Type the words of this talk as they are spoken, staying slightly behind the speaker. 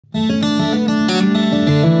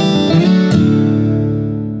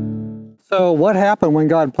So what happened when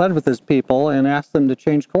God pled with his people and asked them to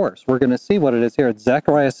change course? We're going to see what it is here. It's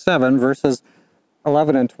Zechariah 7, verses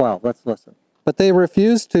 11 and 12. Let's listen. But they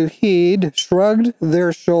refused to heed, shrugged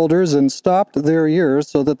their shoulders, and stopped their ears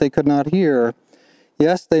so that they could not hear.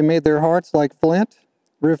 Yes, they made their hearts like flint,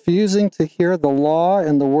 refusing to hear the law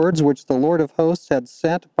and the words which the Lord of hosts had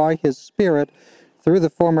sent by his Spirit through the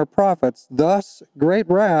former prophets. Thus great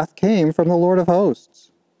wrath came from the Lord of hosts.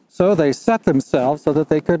 So they set themselves so that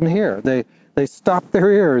they couldn't hear. They stopped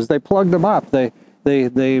their ears. They plugged them up.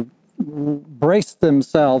 They braced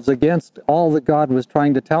themselves against all that God was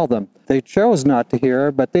trying to tell them. They chose not to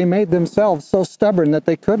hear, but they made themselves so stubborn that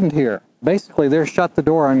they couldn't hear. Basically, they're shut the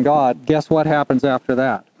door on God. Guess what happens after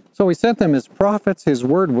that? So he sent them his prophets. His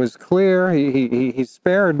word was clear. He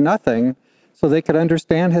spared nothing so they could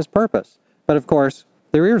understand his purpose. But of course,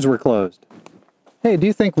 their ears were closed. Hey, do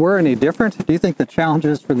you think we're any different? Do you think the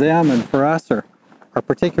challenges for them and for us are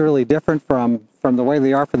particularly different from the way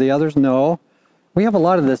they are for the others? No. We have a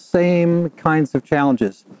lot of the same kinds of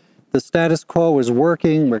challenges. The status quo is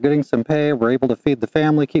working. We're getting some pay. We're able to feed the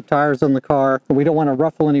family, keep tires on the car. We don't want to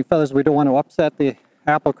ruffle any feathers. We don't want to upset the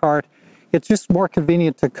apple cart. It's just more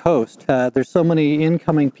convenient to coast. There's so many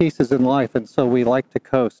incoming pieces in life, and so we like to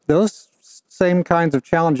coast. Those same kinds of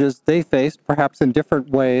challenges they faced, perhaps in different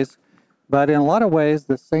ways, but in a lot of ways,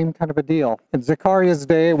 the same kind of a deal. In Zechariah's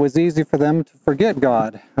day, it was easy for them to forget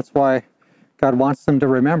God. That's why God wants them to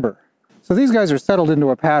remember. So these guys are settled into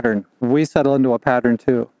a pattern. We settle into a pattern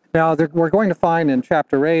too. Now, we're going to find in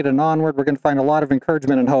chapter 8 and onward, we're going to find a lot of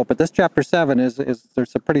encouragement and hope. But this chapter 7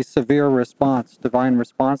 there's a pretty severe response, divine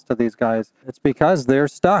response to these guys. It's because they're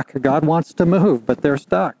stuck. God wants to move, but they're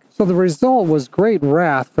stuck. So the result was great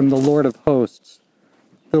wrath from the Lord of hosts.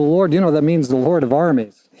 The Lord, that means the Lord of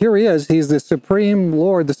armies. Here he is. He's the supreme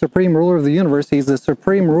Lord, the supreme ruler of the universe. He's the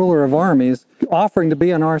supreme ruler of armies, offering to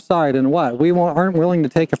be on our side. And what? We aren't willing to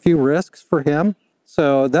take a few risks for him.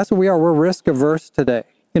 So that's what we are. We're risk averse today.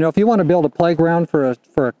 If you want to build a playground for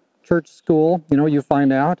a church school, you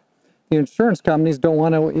find out the insurance companies don't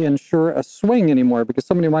want to insure a swing anymore because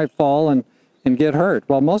somebody might fall and get hurt.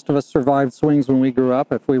 Well, most of us survived swings when we grew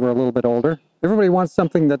up if we were a little bit older. Everybody wants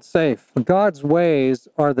something that's safe. God's ways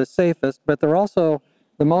are the safest, but they're also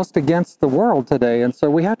the most against the world today. And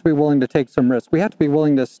so we have to be willing to take some risks. We have to be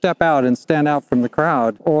willing to step out and stand out from the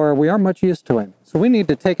crowd, or we aren't much used to him. So we need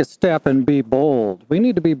to take a step and be bold. We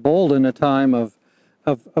need to be bold in a time of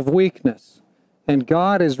weakness. And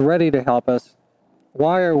God is ready to help us.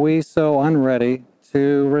 Why are we so unready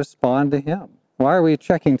to respond to him? Why are we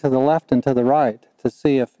checking to the left and to the right to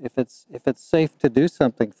see if it's safe to do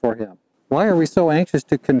something for him? Why are we so anxious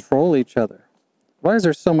to control each other? Why is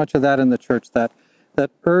there so much of that in the church, that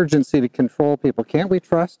urgency to control people? Can't we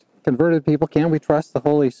trust converted people? Can't we trust the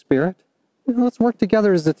Holy Spirit? Let's work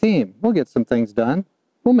together as a team. We'll get some things done.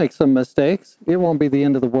 We'll make some mistakes. It won't be the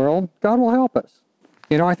end of the world. God will help us.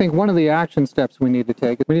 I think one of the action steps we need to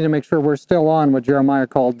take is we need to make sure we're still on what Jeremiah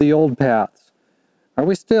called the old paths. Are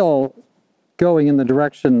we still going in the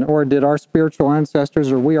direction, or did our spiritual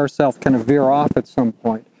ancestors or we ourselves kind of veer off at some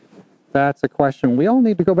point? That's a question. We all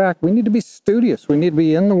need to go back. We need to be studious. We need to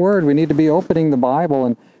be in the Word. We need to be opening the Bible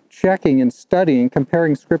and checking and studying,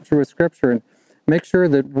 comparing Scripture with Scripture, and make sure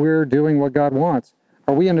that we're doing what God wants.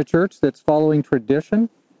 Are we in a church that's following tradition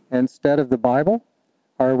instead of the Bible?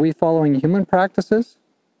 Are we following human practices?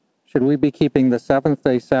 Should we be keeping the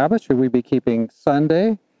seventh-day Sabbath? Should we be keeping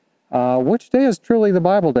Sunday? Which day is truly the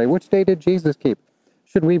Bible day? Which day did Jesus keep?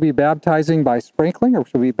 Should we be baptizing by sprinkling, or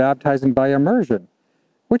should we be baptizing by immersion?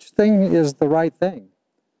 Which thing is the right thing?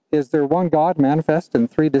 Is there one God manifest in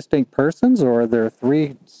three distinct persons, or are there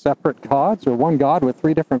three separate gods, or one God with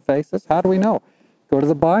three different faces? How do we know? Go to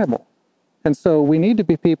the Bible. And so we need to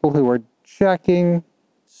be people who are checking,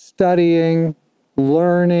 studying,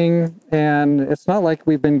 learning, and it's not like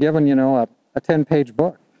we've been given, a 10-page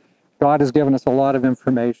book. God has given us a lot of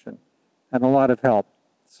information and a lot of help.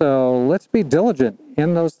 So let's be diligent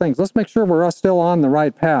in those things. Let's make sure we're still on the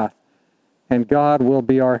right path, and God will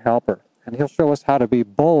be our helper. And he'll show us how to be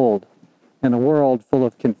bold in a world full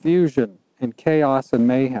of confusion and chaos and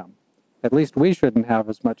mayhem. At least we shouldn't have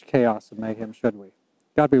as much chaos and mayhem, should we?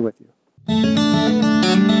 God be with you.